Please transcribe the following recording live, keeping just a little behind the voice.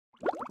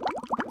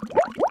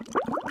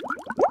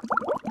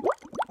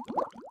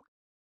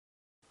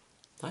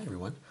Hi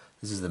everyone,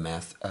 this is the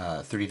Math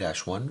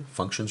 30-1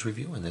 functions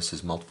review, and this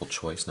is multiple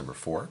choice number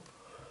 4.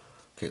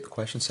 Okay, the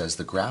question says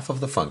the graph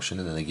of the function,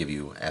 and then they give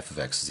you f of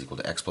x is equal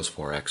to x plus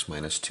 4, x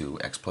minus 2,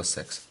 x plus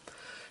 6,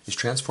 is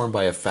transformed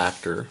by a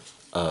factor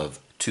of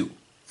 2.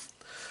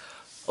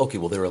 Okay,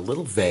 well they're a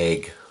little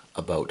vague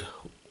about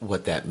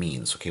what that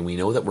means. Okay, we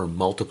know that we're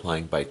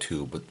multiplying by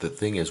 2, but the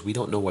thing is we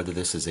don't know whether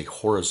this is a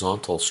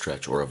horizontal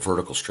stretch or a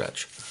vertical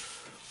stretch.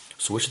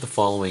 So which of the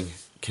following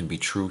can be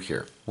true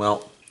here?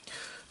 Well,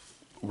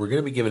 we're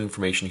going to be given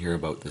information here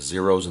about the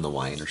zeros and the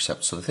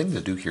y-intercepts. So the thing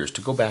to do here is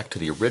to go back to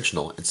the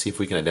original and see if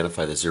we can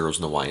identify the zeros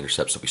and the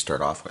y-intercepts that we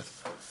start off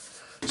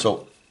with.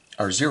 So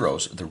our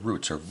zeros, the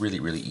roots, are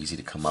really easy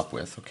to come up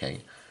with. Okay,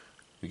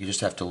 we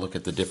just have to look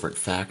at the different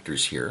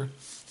factors here.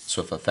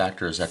 So if a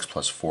factor is x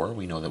plus 4,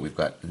 we know that we've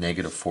got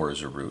negative 4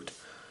 as a root.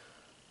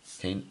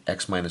 Okay,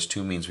 x minus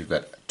 2 means we've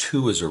got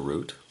 2 as a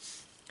root.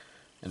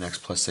 And x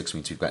plus 6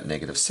 means we've got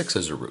negative 6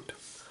 as a root.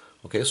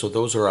 Okay, so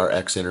those are our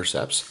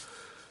x-intercepts.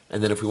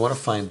 And then if we want to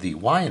find the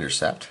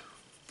y-intercept,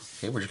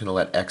 okay, we're just going to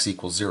let x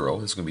equal 0.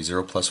 This is going to be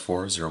 0 plus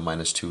 4, 0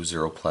 minus 2,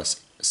 0 plus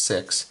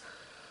 6.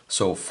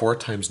 So 4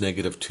 times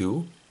negative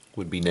 2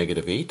 would be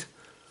negative 8,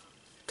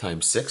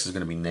 times 6 is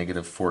going to be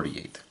negative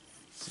 48.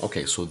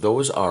 Okay, so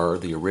those are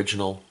the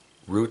original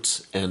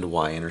roots and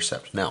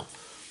y-intercept. Now,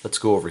 let's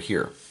go over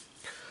here.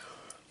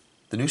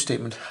 The new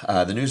statement,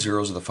 the new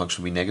zeros of the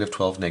function will be negative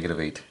 12, negative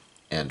 8,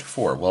 and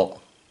 4.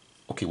 Well,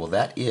 okay, well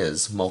that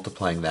is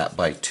multiplying that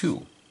by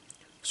 2.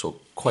 So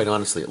quite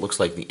honestly, it looks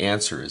like the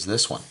answer is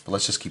this one. But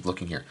let's just keep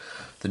looking here.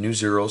 The new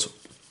zeros,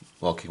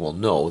 well, okay, well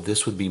no,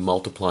 this would be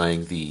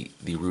multiplying the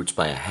roots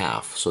by a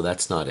half, so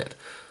that's not it.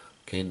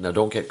 Okay, now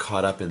don't get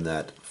caught up in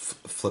that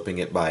flipping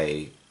it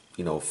by,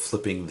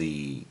 flipping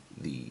the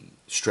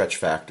stretch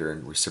factor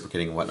and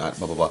reciprocating and whatnot,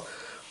 blah, blah, blah.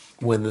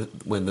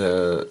 When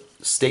the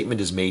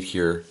statement is made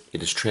here,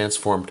 it is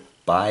transformed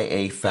by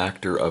a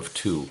factor of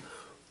 2.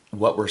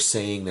 What we're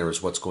saying there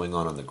is what's going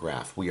on the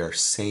graph. We are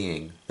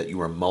saying that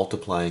you are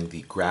multiplying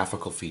the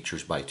graphical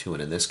features by 2,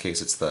 and in this case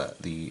it's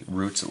the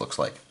roots, it looks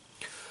like.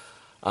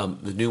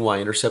 The new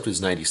y-intercept is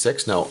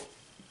 96. Now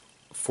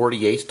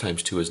 48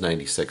 times 2 is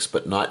 96,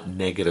 but not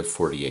negative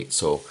 48,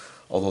 so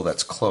although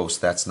that's close,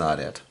 that's not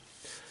it.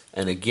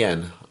 And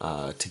again,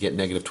 to get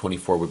negative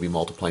 24 would be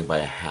multiplying by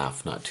a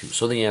half, not 2.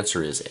 So the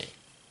answer is A.